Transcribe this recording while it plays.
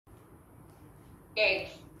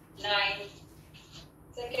Okay, 9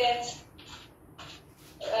 seconds.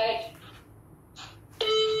 All right.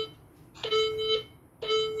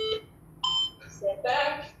 Step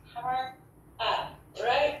back, hammer, up. All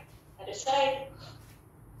right. Other side.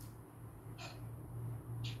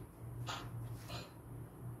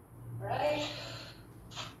 All right.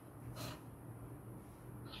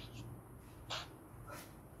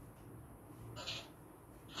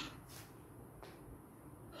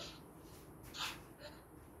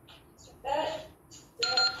 Step back.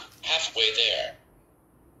 Step. Halfway there.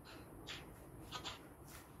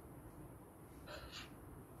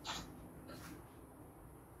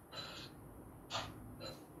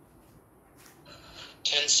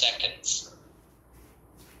 Ten seconds.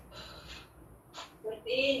 Breathe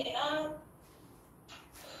in and out.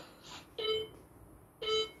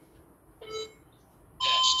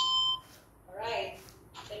 Test. All right.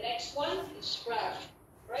 The next one is scrub.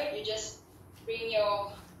 Right. You just bring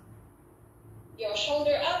your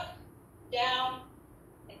shoulder up, down,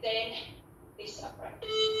 and then this up. Right.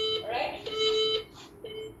 All right.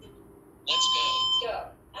 Let's go. Let's go.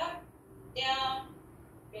 Up, down,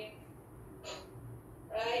 bring.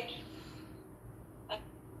 Right. Up,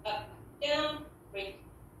 down, bring.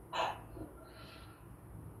 Up,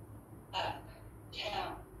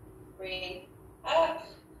 down, bring. Up.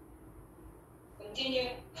 Continue.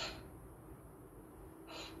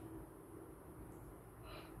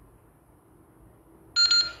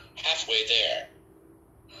 Halfway there.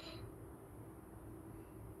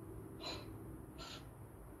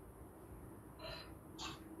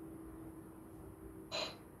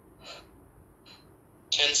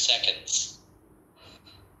 Ten seconds.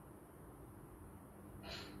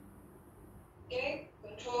 Okay.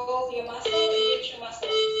 Control your muscle, engage your muscle.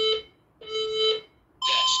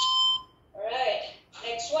 Test. All right.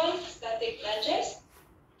 Next one, static lunges.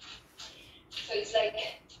 So it's like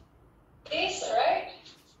this, all right?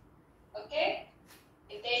 Okay.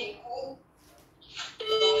 And then you hold.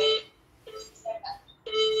 Step back.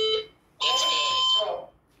 Let's go. Throw.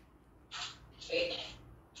 Wait.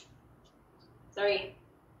 Sorry.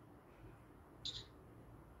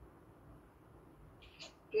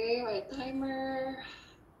 Okay, my timer.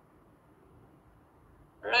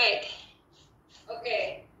 Right.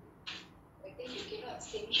 Okay. I think you cannot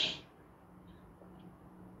see me.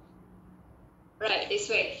 Right, this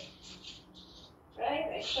way.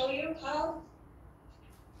 Right, I show you how.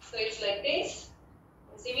 So it's like this.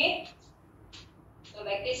 You see me? So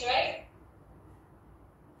like this, right?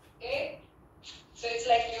 Okay. So it's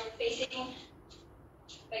like you're facing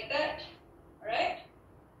like that. Alright?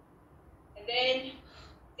 And then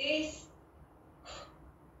this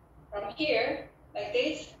from here, like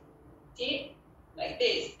this, see? Like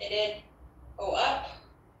this. And then go up,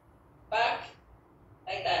 back,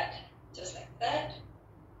 like that. Just like that.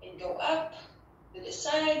 And go up to the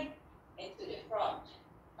side and to the front.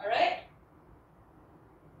 Alright?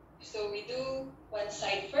 So we do one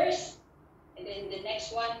side first, and then the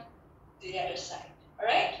next one to the other side.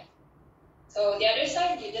 Alright? So the other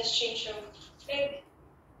side, you just change your leg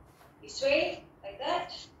this way, like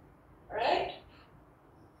that. Alright?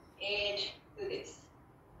 And do this.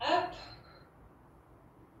 Up,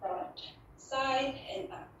 front, side,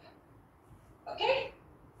 and up. Okay?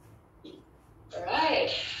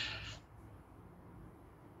 Alright.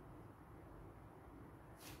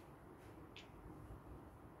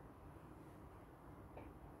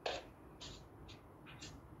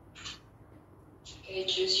 Okay,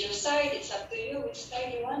 choose your side. It's up to you which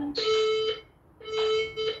side you want.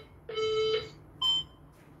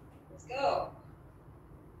 Let's go.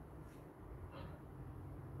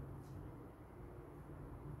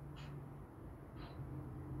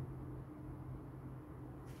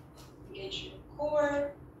 Engage your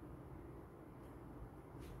core.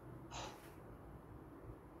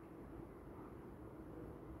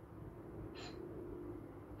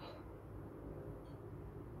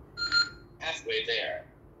 Halfway there.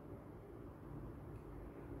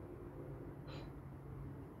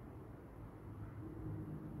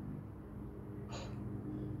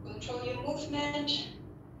 Control your movement.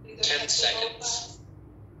 You don't 10 have to go seconds. fast.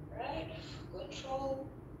 Right? Control.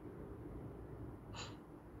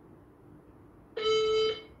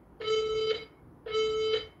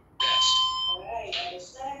 Rest. Alright, other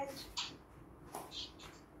side.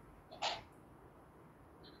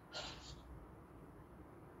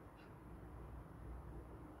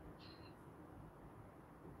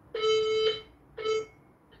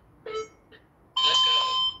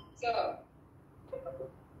 Let's go. Go.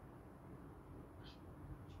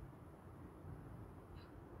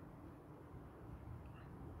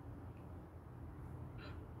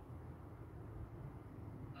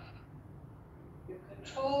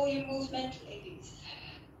 Control your movement like this.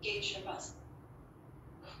 Engage your muscle.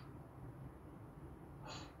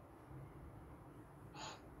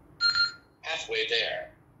 Halfway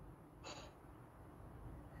there.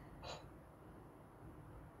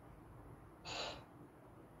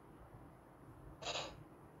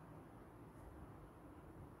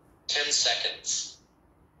 Ten seconds.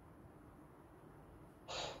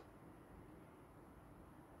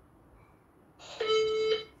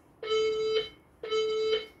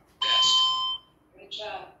 Best. Good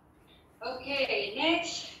job. Okay,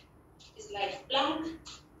 next is like plank.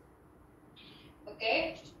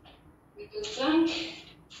 Okay, we do plank.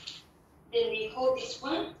 Then we hold this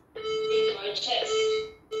one into our chest.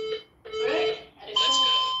 Right? At the Let's top.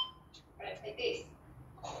 go. Right, like this.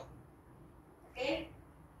 Okay?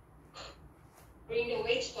 Bring the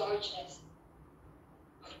weights to our chest.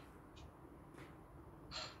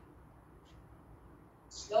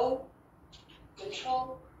 Slow.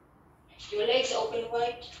 Control. Your legs open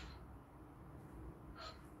wide.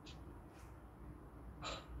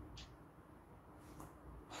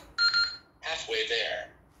 Halfway there.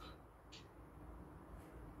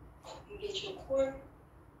 Engage your core.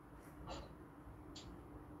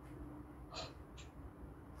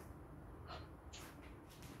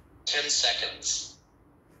 Ten seconds.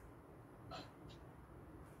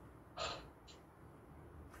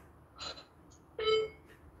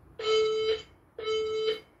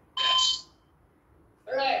 Best.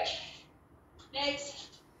 Alright. Next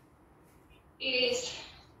is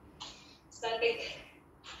static.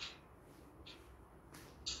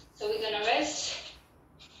 So we're gonna rest.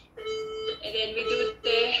 And then we do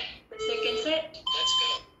the second set. Let's go.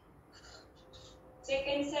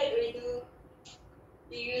 Second set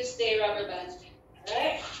we use the rubber band.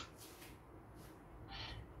 Alright?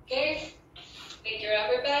 Okay? Make your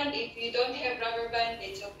rubber band. If you don't have rubber band,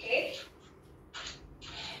 it's okay.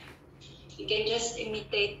 You can just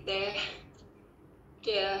imitate the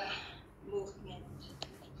movement.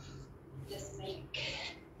 Just make.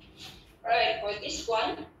 Alright, for this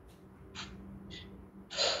one.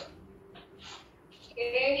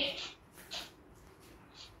 Okay.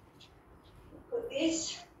 Put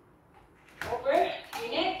this over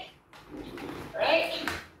your neck. Right?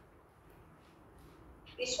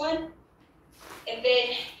 This one. And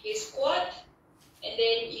then you squat. And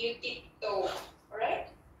then you tiptoe. Alright?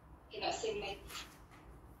 You cannot see my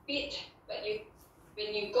feet. But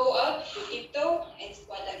when you go up, you tiptoe and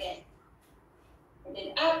squat again. And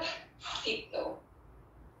then up, tiptoe.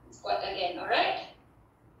 Squat again. Alright?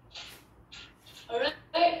 Alright?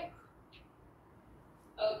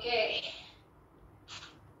 Okay.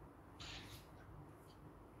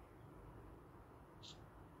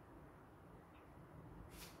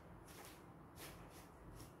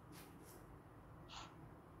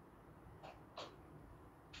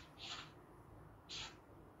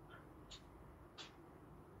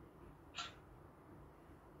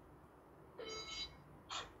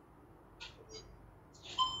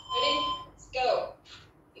 Ready? Let's go.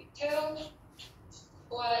 Tiptoe,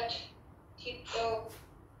 squat, tiptoe,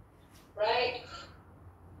 right.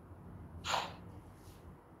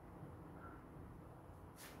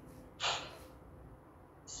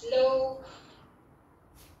 Slow.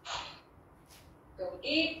 Go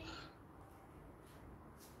deep.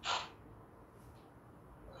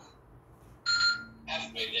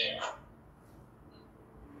 Halfway there.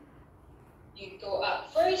 You go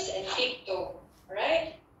up first and tiptoe,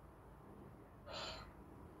 right?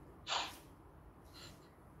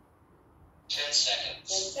 10 10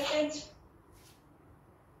 seconds. seconds.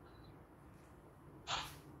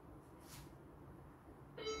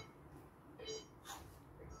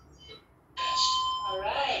 Best.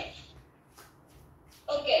 Alright.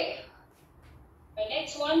 Okay. The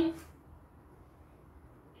next one.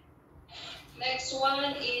 Next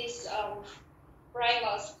one is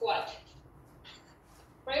primal squat.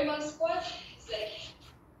 Primal squat is like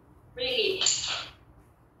really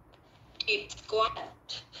deep squat.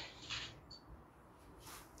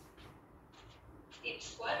 Deep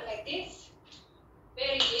squat like this.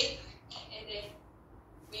 Very deep. And then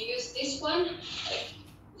we use this one. Like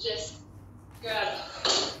just grab.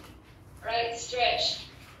 Right? Stretch.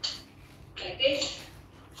 Like this.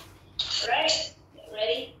 Right?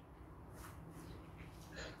 Ready?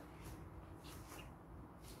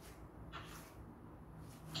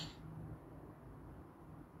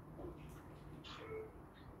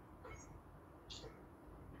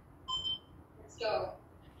 Let's go.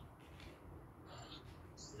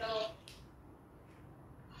 Slow.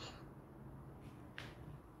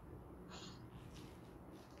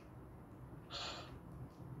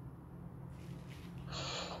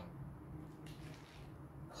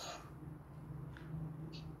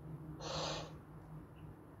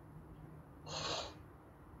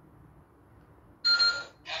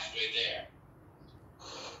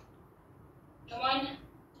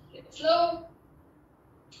 slow.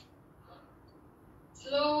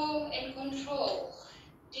 Slow and control.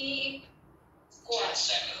 Deep 10 squat.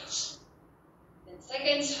 seconds. 10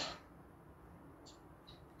 seconds.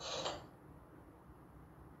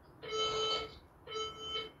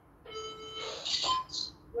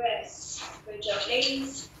 Rest. Good job,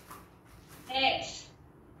 ladies. Next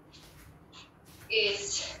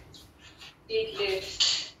is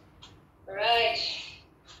deadlift. Alright.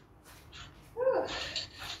 Whew.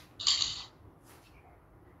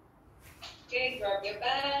 Okay, grab your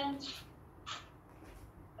band.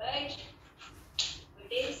 Right. Like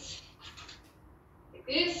this. Like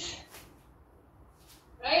this.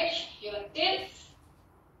 Right. You like this.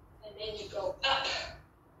 And then you go up.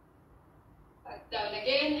 Back down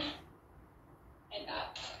again. And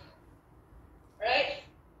up. Right?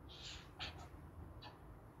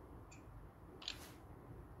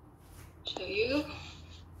 Show you.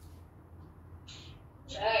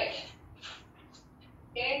 Right.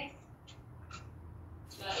 Okay.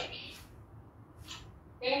 Like.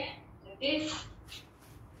 Okay. Like this.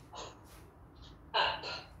 Up.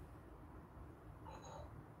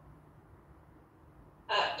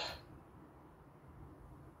 Up.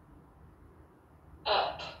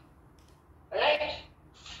 Up. Alright?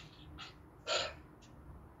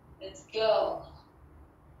 Let's go.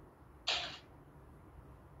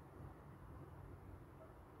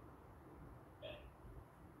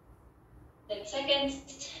 Ten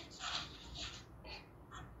seconds.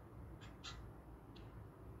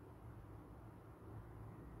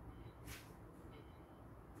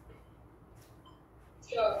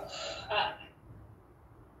 Let's go. Up.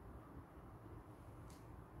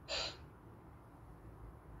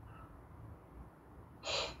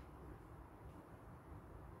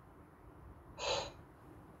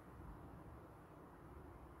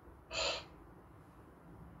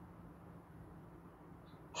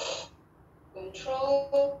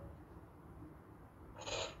 Control.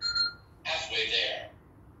 Halfway there.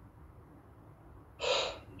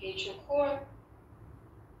 Engage your core.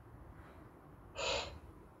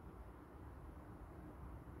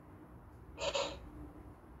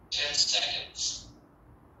 Ten seconds.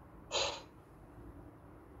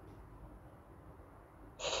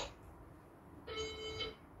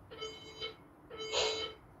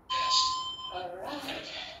 Yes. Alright.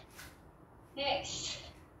 Next.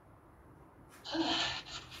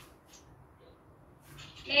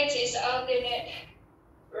 Next is alternate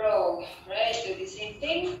row. Right? Do the same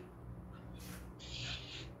thing.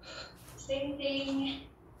 Same thing.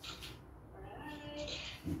 Alright.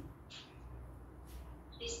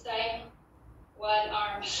 This time, one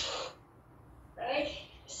arm. Right?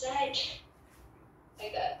 Side.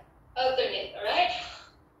 Like that. Alternate. Alright?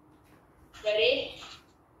 Ready?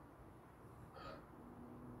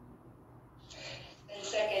 10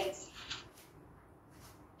 seconds.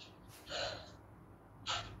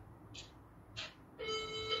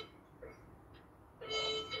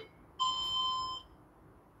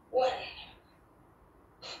 One.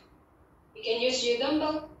 You can use your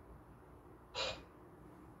dumbbell.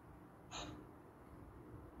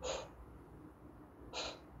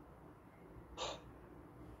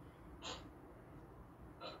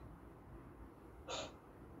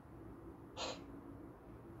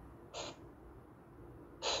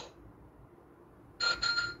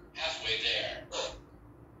 Halfway there.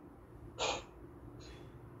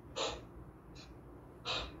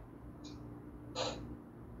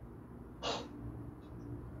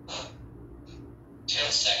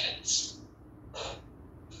 10 seconds.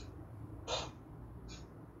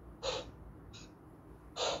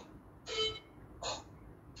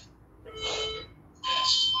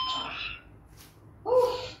 Yes.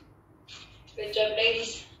 Whew. Good job,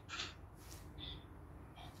 ladies.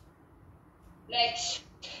 Next,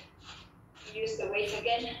 use the weight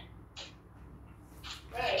again.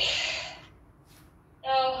 Right.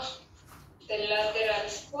 Now, the lateral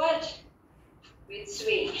squat with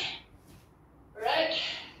swing. Right.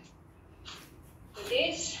 Do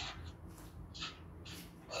this.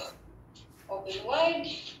 Open wide.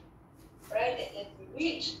 Right, and then we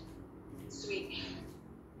reach. Swing.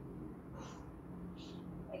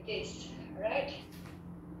 Like this. Right.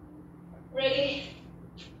 Ready?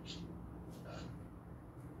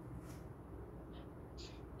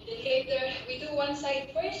 And then later, we do one side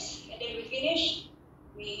first, and then we finish.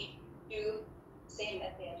 We do same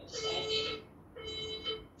at the other side.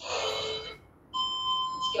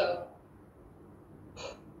 Let's go.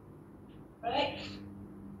 Right?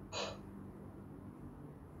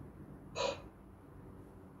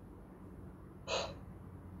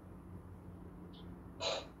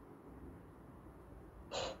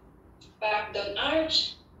 Back down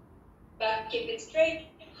arch. keep it straight.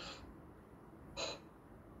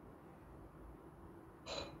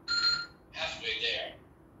 Halfway there.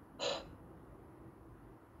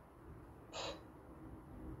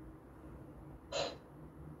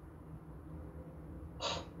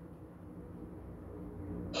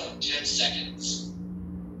 10 seconds.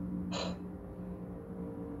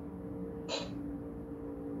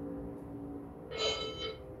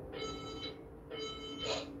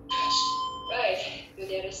 Right, to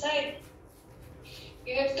the other side.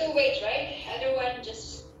 You have two weights, right? Other one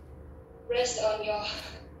just rest on your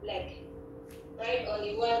leg. Right?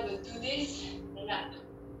 Only one will do this and up.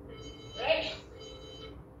 Right?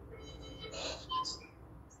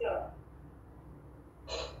 So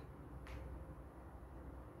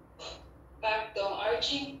back down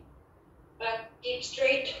arching. Back keep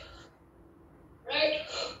straight. Right?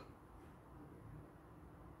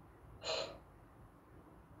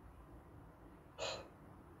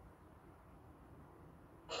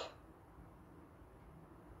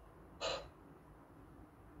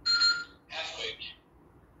 Halfway.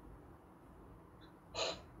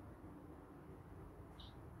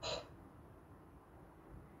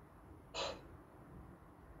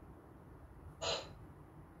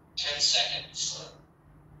 10 seconds.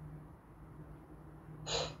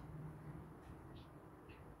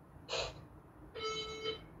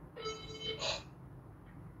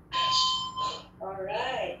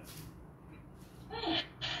 Alright.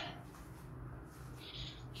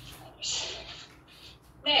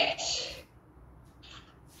 Next.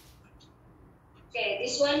 Okay,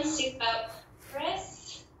 this one sit up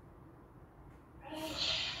press. Right.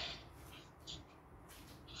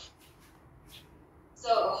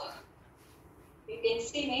 So you can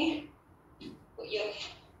see me. Put your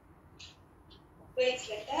weights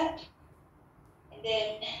like that. And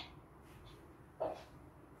then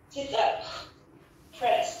sit up,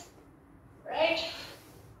 press. Right?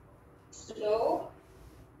 Slow.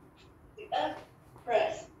 Sit up,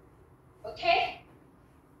 press. Okay?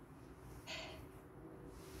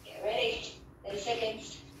 Get ready. 10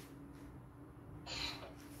 seconds.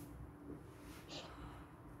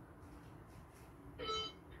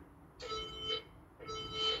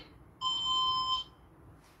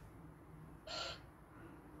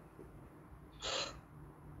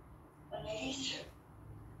 On my knees.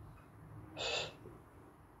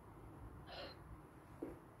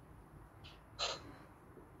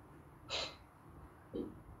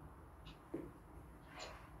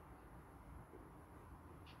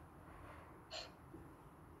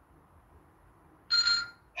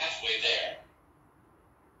 Halfway there.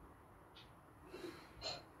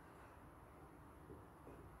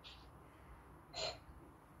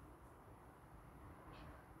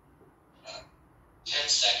 10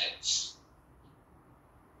 seconds.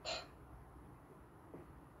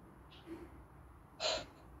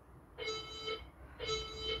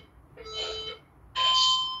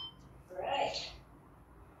 Alright.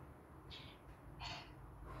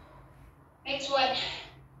 Next one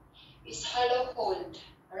is hollow hold.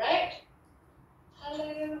 Alright?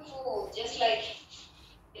 Hollow hold. Just like,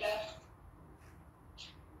 like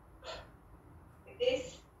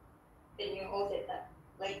this. Then you hold it up.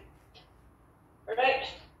 Like, alright?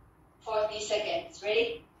 40 seconds.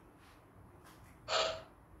 Ready?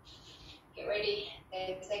 Get ready.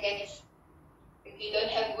 10 seconds. If you don't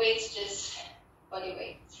have weights, just body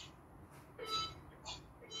weights.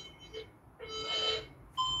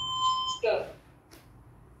 Let's go.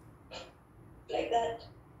 Like that.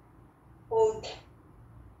 Hold.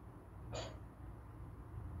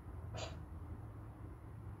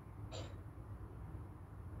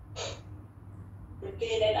 Breathe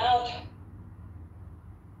in and out.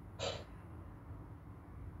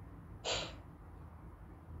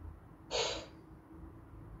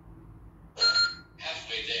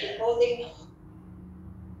 Halfway there. Holding.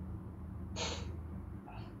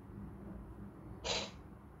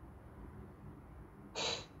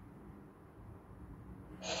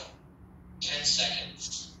 Ten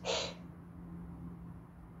seconds.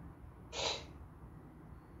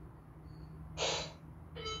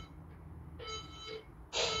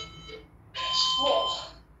 Whoa.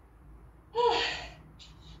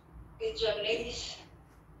 Good job, ladies.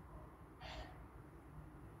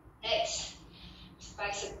 Next,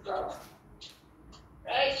 bicep curl.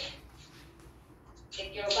 Right?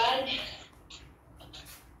 Take your band.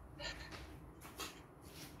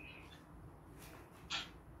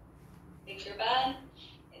 Take your band,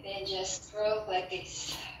 and then just curl like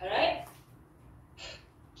this. Alright?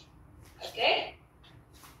 Okay?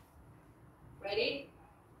 Ready?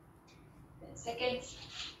 10 seconds.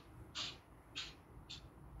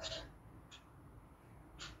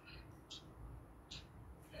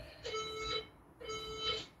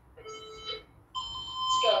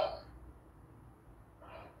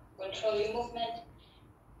 Control your movement.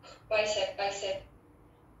 Bicep, bicep.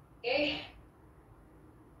 Okay?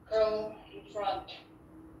 Curl in front.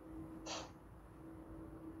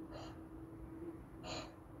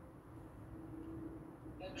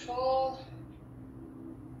 Control.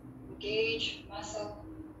 Engage muscle.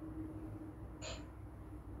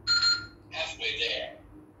 Halfway there.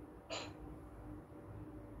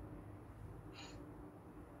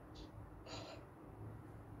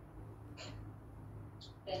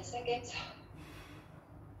 10 seconds.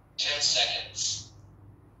 10 seconds.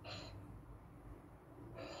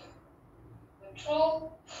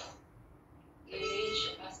 Control.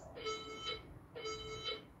 Engage muscle.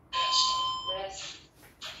 Rest. Rest.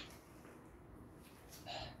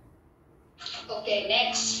 Okay,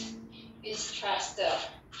 next is thruster.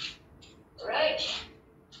 Right.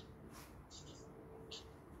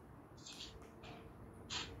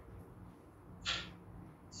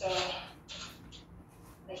 So,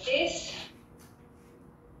 like this.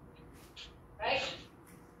 Right?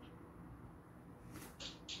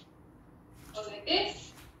 Go like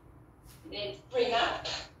this. Then bring up.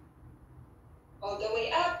 All the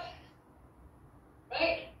way up.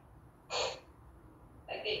 Right?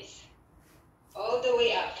 Like this. All the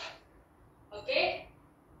way up. Okay?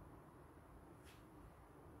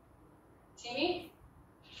 See me?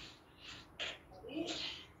 Like this.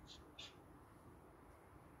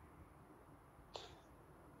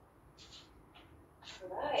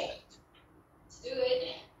 Alright. Let's do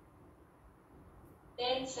it.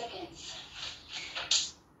 10 seconds.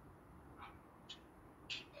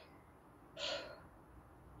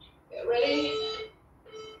 Get ready.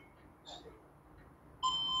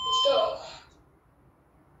 Let's go.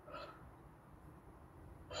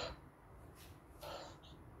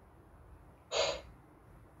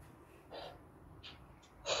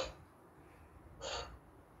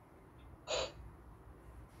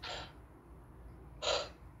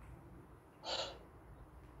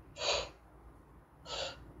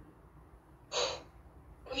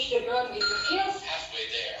 Push the ground with your heels. Halfway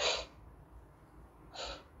there.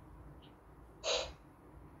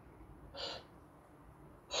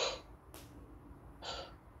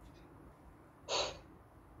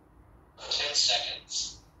 10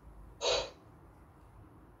 seconds.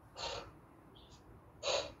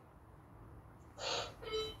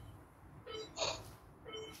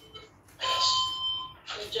 Rest.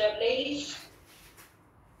 Good job, ladies.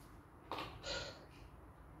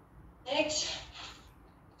 Next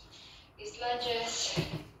is lunges,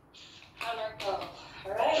 hammer curl.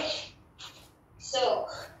 Alright? So,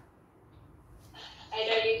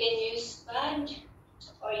 either you can use band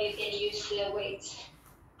or you can use the weights.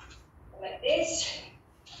 Like this.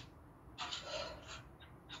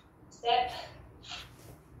 Step.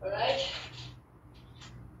 Alright?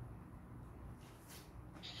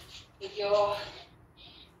 With your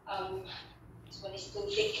this one is too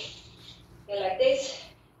thick. Okay, like this.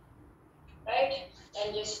 Right?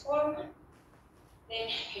 And just form. Then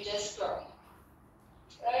you just curl.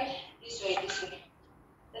 Right? This way, this way.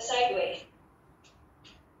 The side way.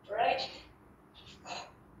 Right?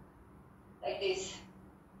 Like this.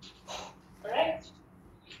 Alright?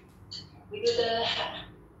 We do the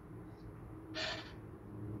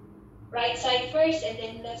right side first and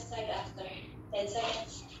then left side after. 10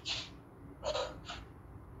 seconds.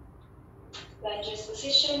 Lunges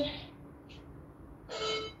position.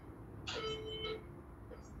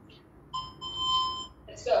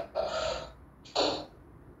 Let's go.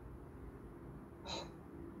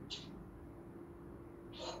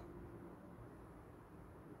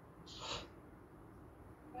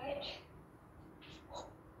 Right.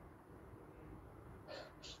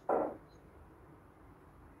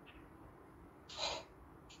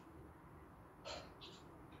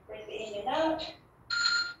 Breathe in and out.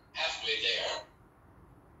 Halfway there.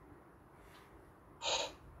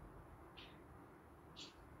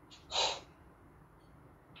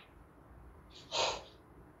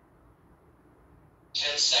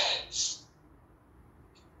 10 seconds.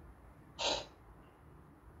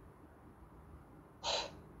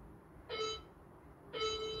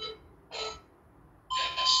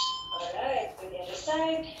 Rest. Alright, to the other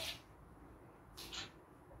side.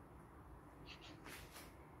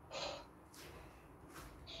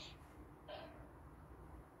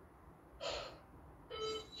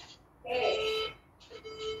 Okay,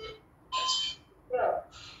 Rest. go.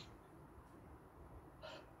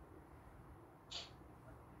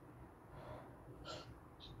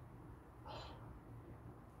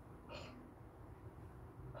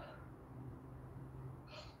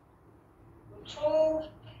 Control.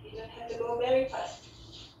 You don't have to go very fast.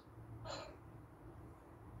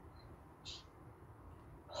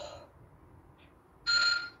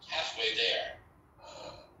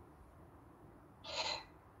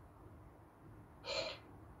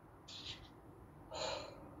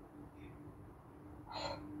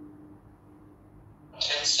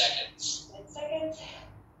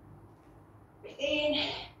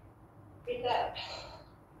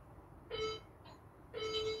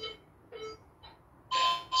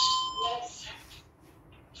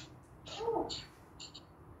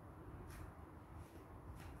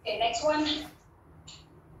 next one.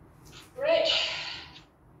 Right.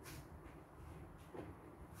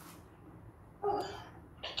 Oh.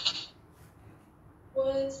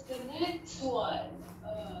 What's the next one?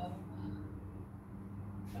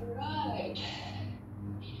 Alright.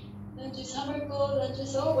 Lunges, hammer, go,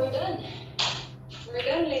 lunges. Oh, we're done. We're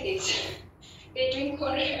done, ladies. Okay, drink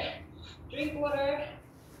water. Drink water.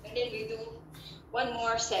 And then we do one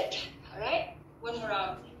more set. Alright? One more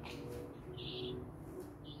round.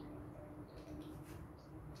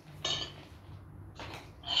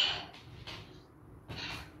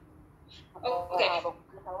 Okay.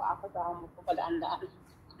 Natawa ako sa amo ko padaan-daan.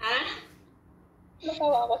 Ha?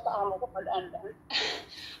 Natawa ako sa amo ko padaan-daan.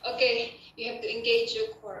 Okay, you have to engage your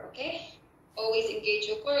core, okay? Always engage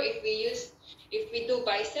your core. If we do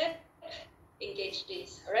bicep, engage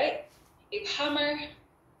this, alright? If hammer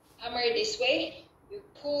this way, you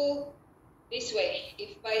pull this way.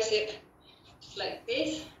 If bicep, like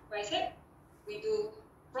this, bicep, we do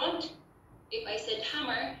front. If I said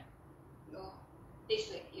hammer, go this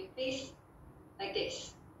way. You face like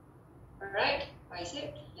this, alright?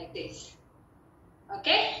 Bicep, like this,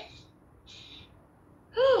 okay?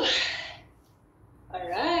 Whew. All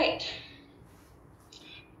right.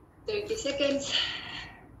 30 seconds.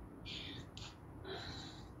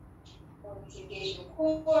 Always engage your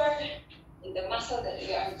core in the muscle that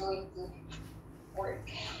we are going to work.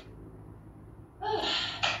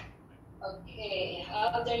 Okay,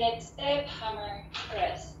 alternate step, hammer,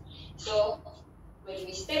 press. So when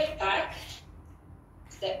we step back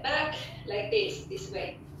like this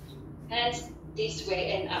way. Hands this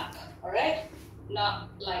way and up, all right? Not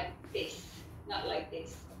like this,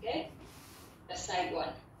 okay? The side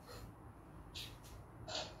one.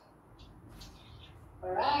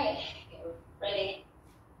 All right, get ready.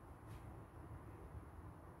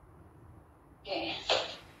 Okay,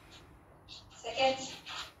 seconds.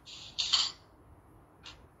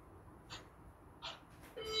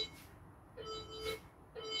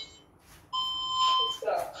 Let's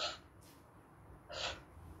go.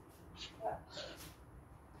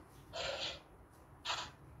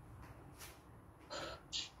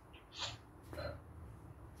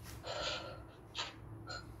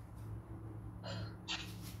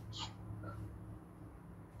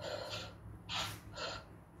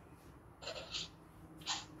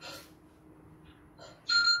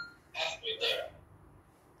 Halfway there.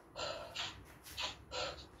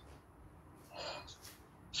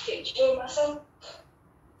 Engage your muscle.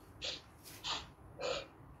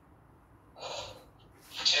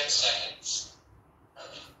 10 seconds.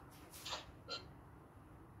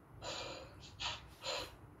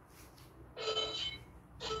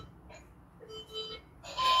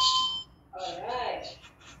 All right.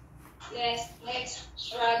 Next,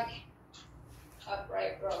 shrug,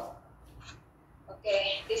 upright row.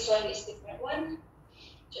 Okay, this one is different one.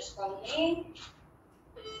 Just follow me.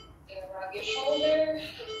 Okay, rub your shoulder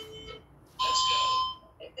Let's go.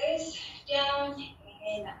 like this, down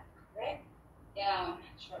and up. Right? Down,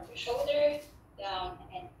 shrug your shoulder, down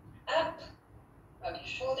and up. Rub your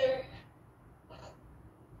shoulder.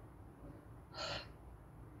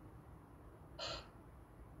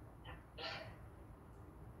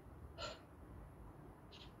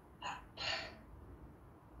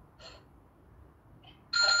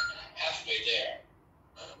 Halfway there.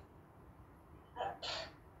 Up,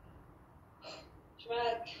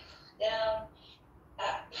 shrug, down,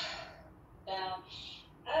 up, down,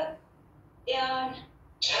 up, down,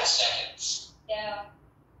 10 seconds. down,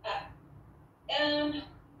 up, down,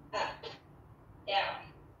 up, down,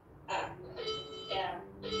 up, down,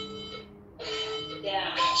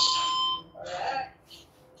 down. Alright.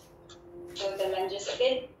 So the lunges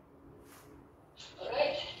again.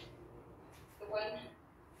 Alright. The one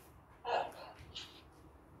up.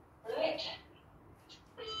 Alright.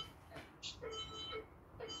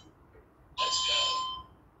 Let's go.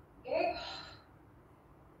 Okay.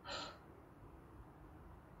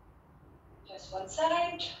 Just one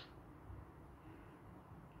side.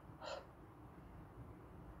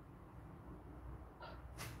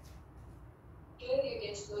 Good, you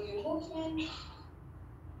can slow your movement.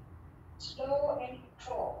 Slow and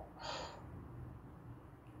control.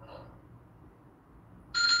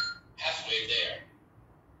 Halfway there.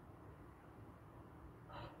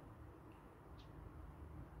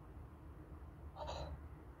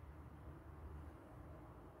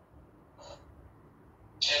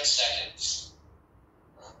 Ten seconds.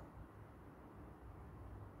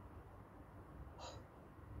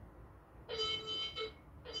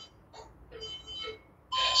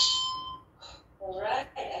 Yes. Alright,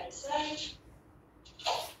 other side.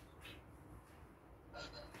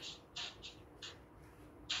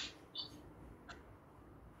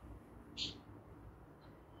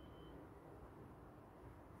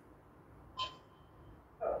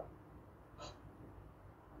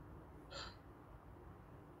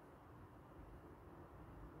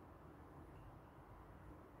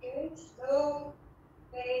 Slow,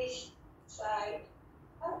 face, side,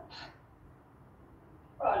 up.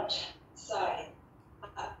 Front, side,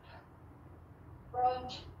 up.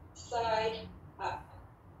 Front, side, up.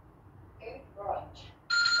 Okay, front,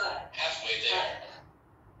 side. Halfway there.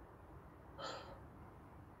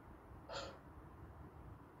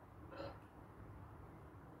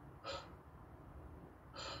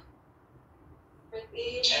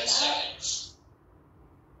 Repeat. 10 seconds.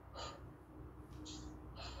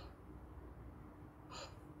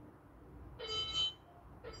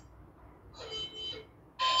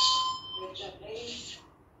 Good job, ladies.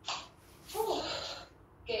 Whew.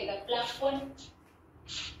 Okay, the plank one.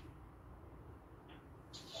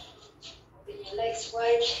 Open your legs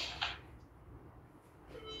wide.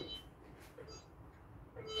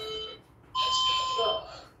 Let's go. Go.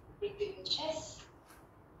 Bring to your chest.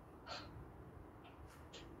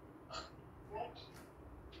 Right.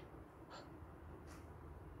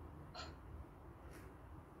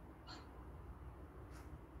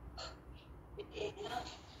 Breathe in and out.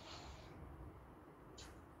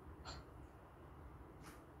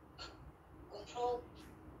 Control.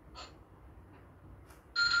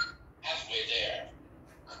 Halfway there.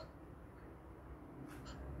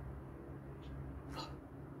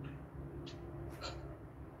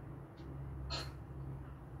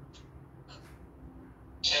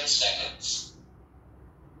 Ten seconds.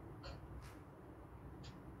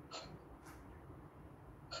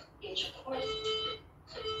 Get your core.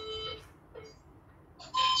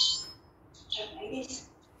 Yes. Jump, ladies.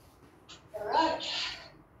 All right.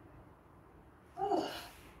 Whew.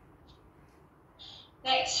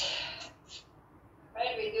 Next.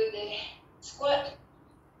 Right, we do the squat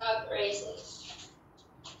up raises.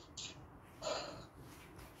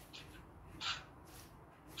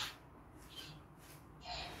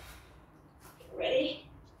 Ready?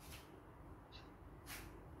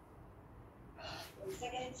 10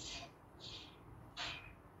 seconds.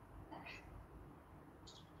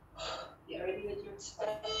 Get ready with your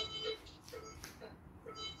squat. Let's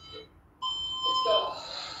go.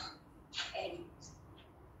 And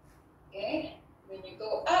okay, when you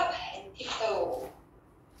go up and tiptoe.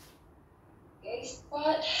 Okay,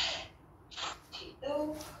 squat,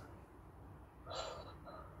 tiptoe,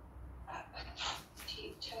 up,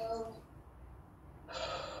 tiptoe,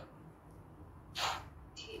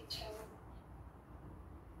 tiptoe,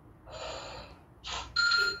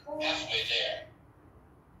 tiptoe, Halfway there.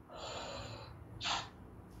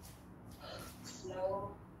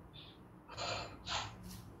 slow.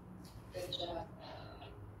 Good job.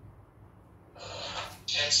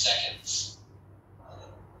 10 seconds.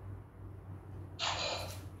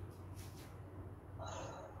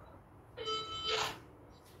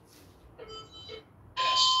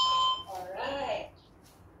 Yes. All right.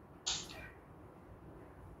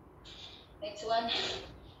 Next one.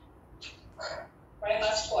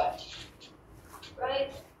 Primal squat.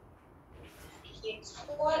 Right. Keep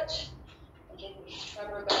squat. Again,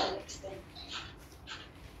 rubber band extend.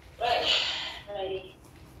 Right. Ready.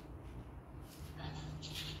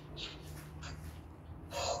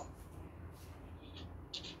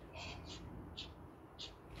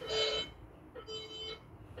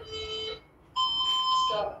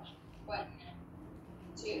 Let's go. 1,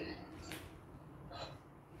 2.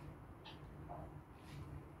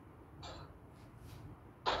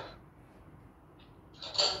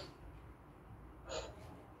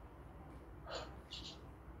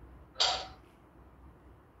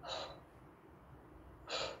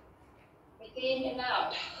 In and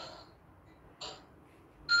out.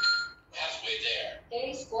 Halfway there.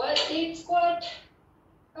 Okay, squat, deep squat.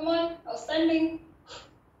 Come on, outstanding.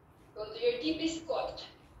 Go to your deepest squat.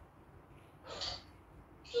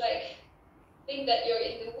 It's like, think that you're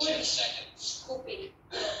in the 10 woods seconds. scooping.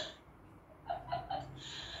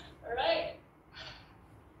 Alright.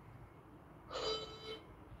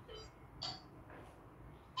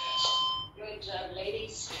 Yes. Good job,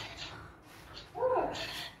 ladies. Whew.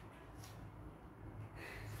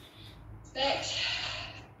 Next.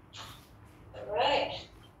 Alright.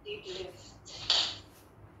 Deep lift.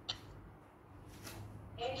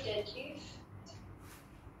 Okay, dead lift.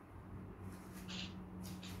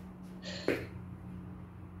 Okay.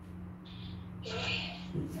 I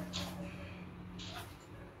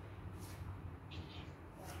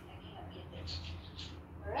cannot get it.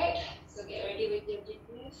 Alright, so get ready with your deep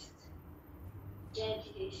lift. Dead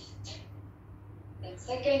lift. 10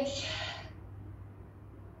 seconds.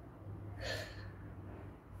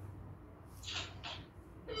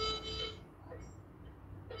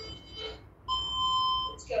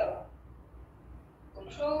 Let's go.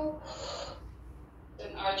 Control.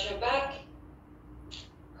 Then arch your back.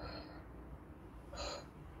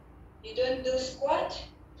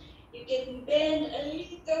 You can bend a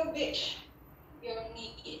little bit your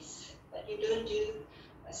knees, but you don't do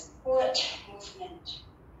a squat movement.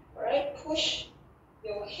 Alright, push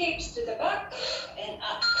your hips to the back and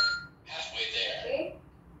up. Halfway there. Okay?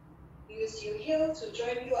 Use your heel to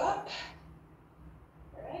drive you up.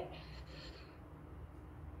 Alright?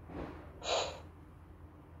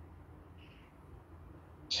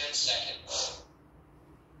 10 seconds.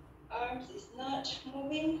 Arms is not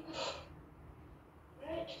moving.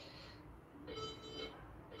 Right?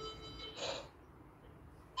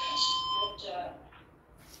 Good job.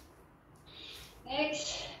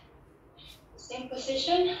 Next, same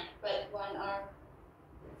position, but one arm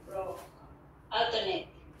row. Alternate.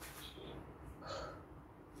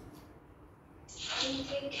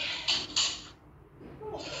 Intake.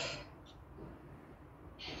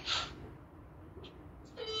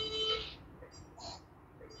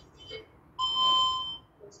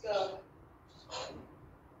 Let's go.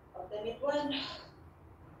 Alternate one.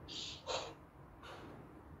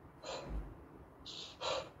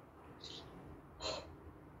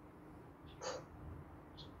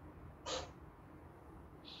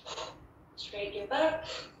 Straight your back,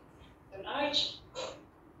 an arch.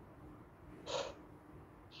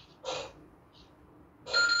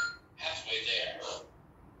 Halfway there.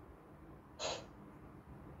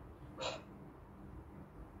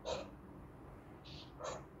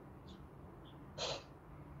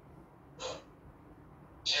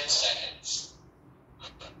 Ten seconds.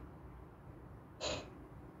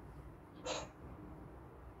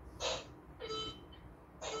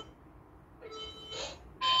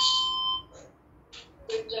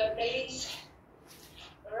 Good job, ladies.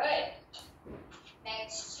 Alright.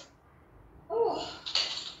 Next. Oh.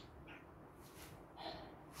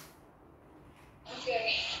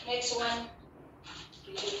 Okay, next one.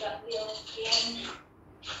 Do the cartwheel again.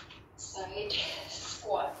 Side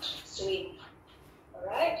squat, swing.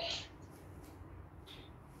 Alright.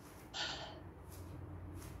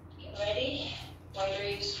 Get ready.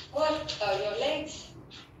 Widen your squat, your legs.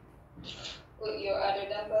 Put your other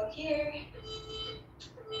dumbbell here.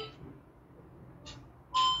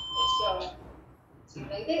 Let's go. Swing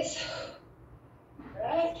like this.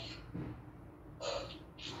 Alright.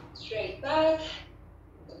 Straight back.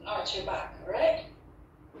 And arch your back, alright?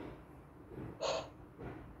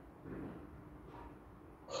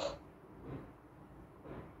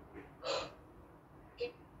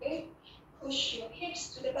 Okay. Push your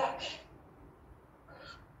hips to the back.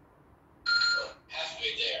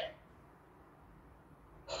 Halfway there.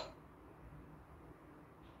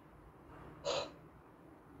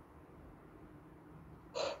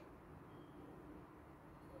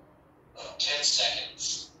 Ten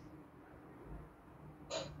seconds.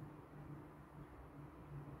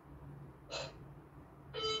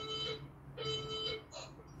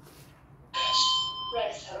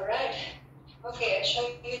 Rest, alright? Okay, I'll show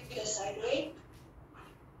you the side way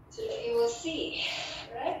so that you will see,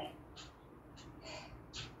 right?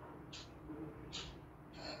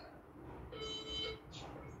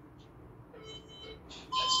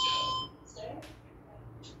 Let's go. So,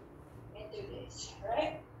 and do this,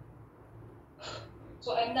 right?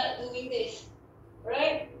 So I'm not doing this,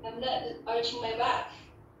 right? I'm not arching my back.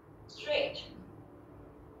 Straight.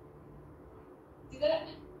 See that?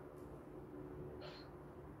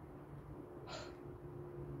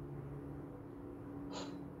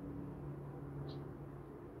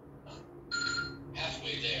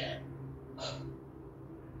 Halfway there.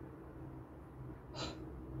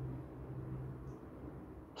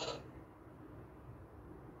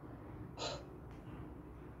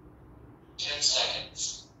 Ten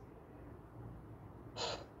seconds.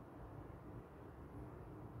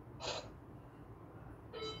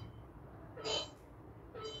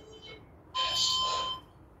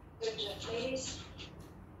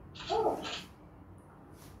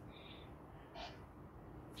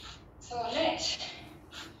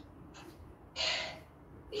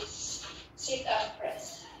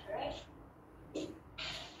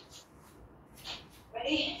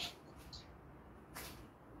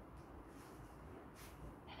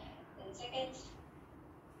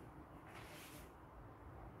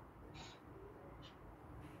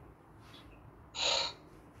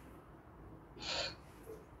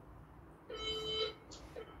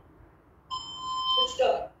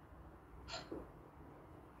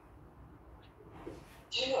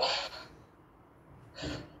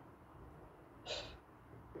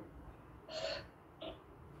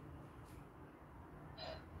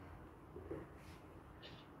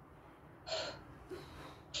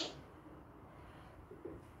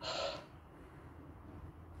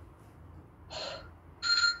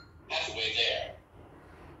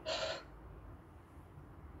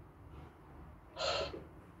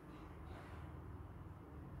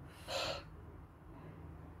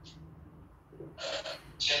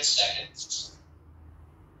 10 seconds.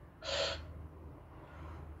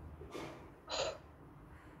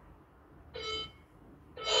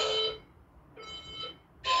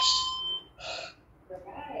 Yes.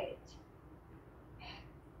 Right.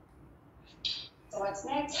 So what's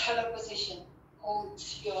next? Hammer position. Hold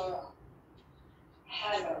your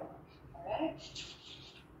hammer. Alright?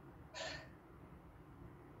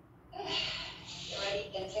 You ready?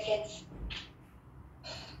 10 seconds.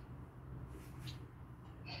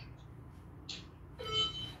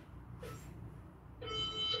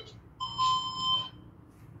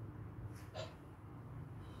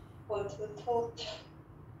 Hold, hold, hold.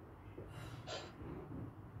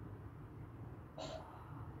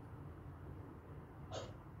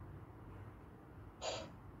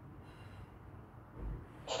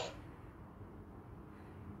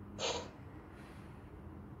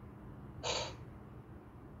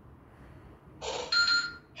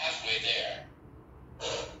 Halfway there.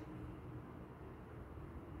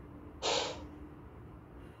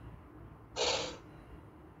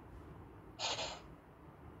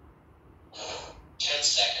 10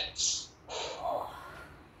 seconds.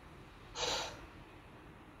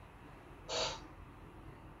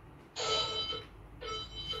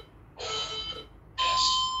 Yes.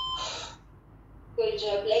 Good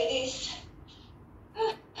job, ladies.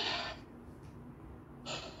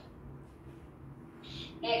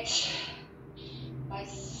 Next,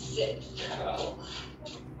 bicep curl.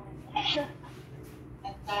 Last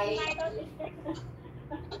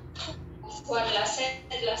one, last set,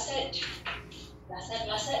 last set. Last set,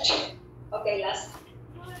 last set. Okay, last.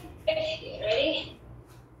 Okay, ready?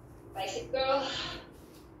 Bicep curl.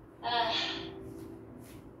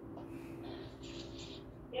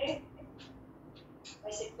 Okay.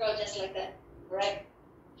 Bicep curl just like that. Right?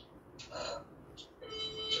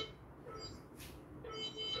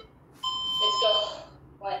 Let's go.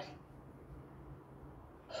 One.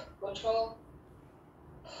 Control.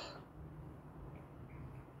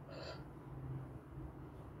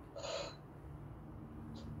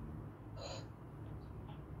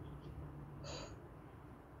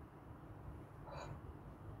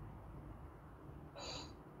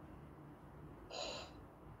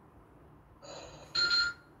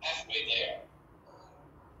 Halfway there.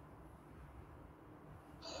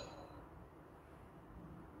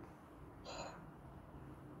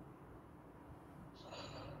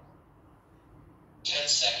 10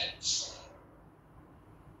 seconds.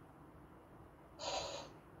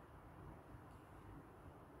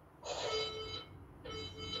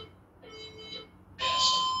 Yes.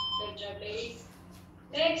 Good job, ladies.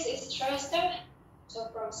 Next is thruster. So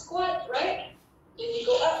from squat, right? Then you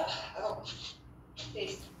go up. Oh,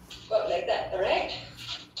 please go up like that, alright?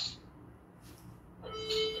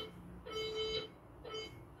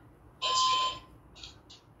 Let's go.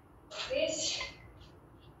 This.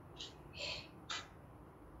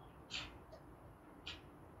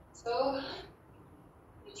 So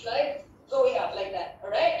it's like going up like that,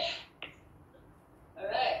 alright?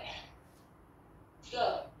 Alright.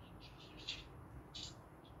 Go.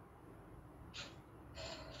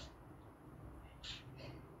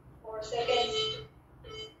 4 seconds.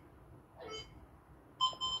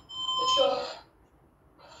 Let's go.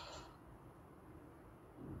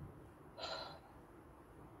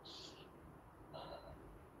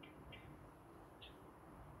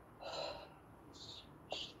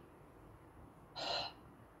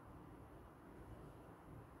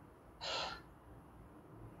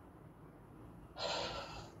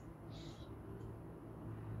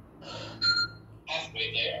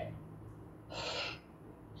 Halfway there.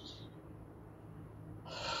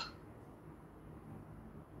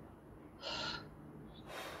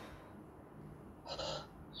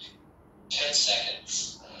 10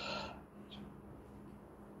 seconds.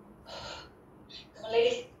 Come on,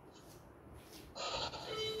 ladies.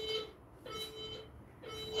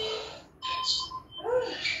 Yes.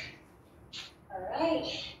 Alright.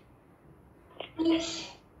 Next.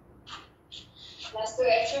 Last two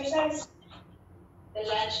exercise. The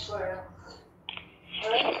lunge twirl.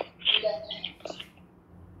 Alright?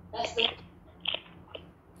 Last two.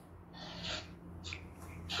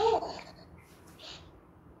 Oh.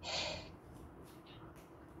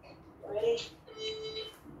 Ready?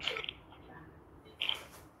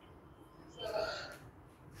 So.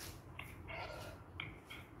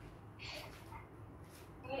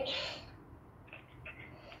 Right.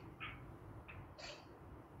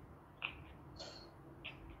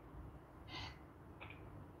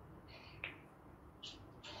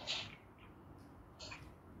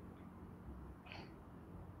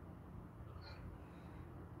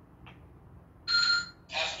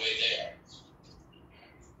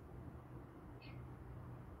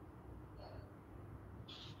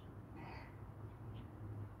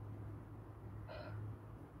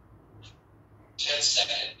 10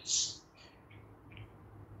 seconds.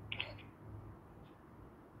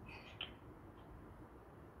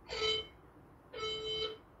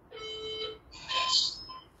 Yes.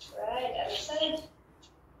 Right, other side.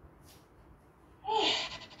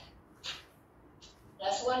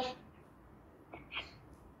 Last one.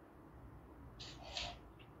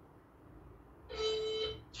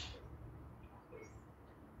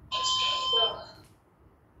 Let's go. Go.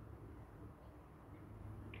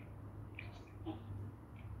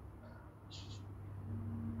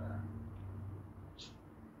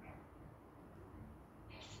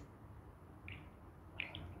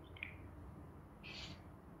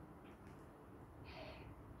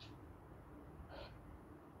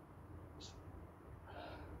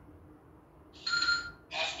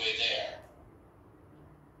 Halfway there.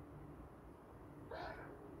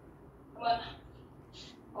 Come on.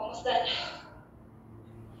 Almost done.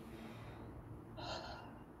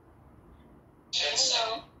 10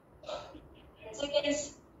 seconds. 10 seconds.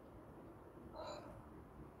 Yes.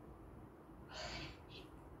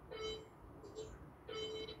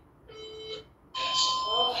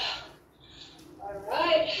 Oh, all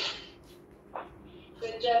right.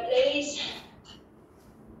 Good job, ladies.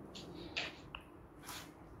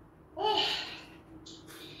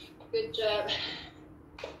 Good job.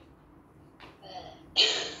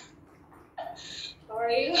 How are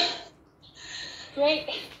you? Great.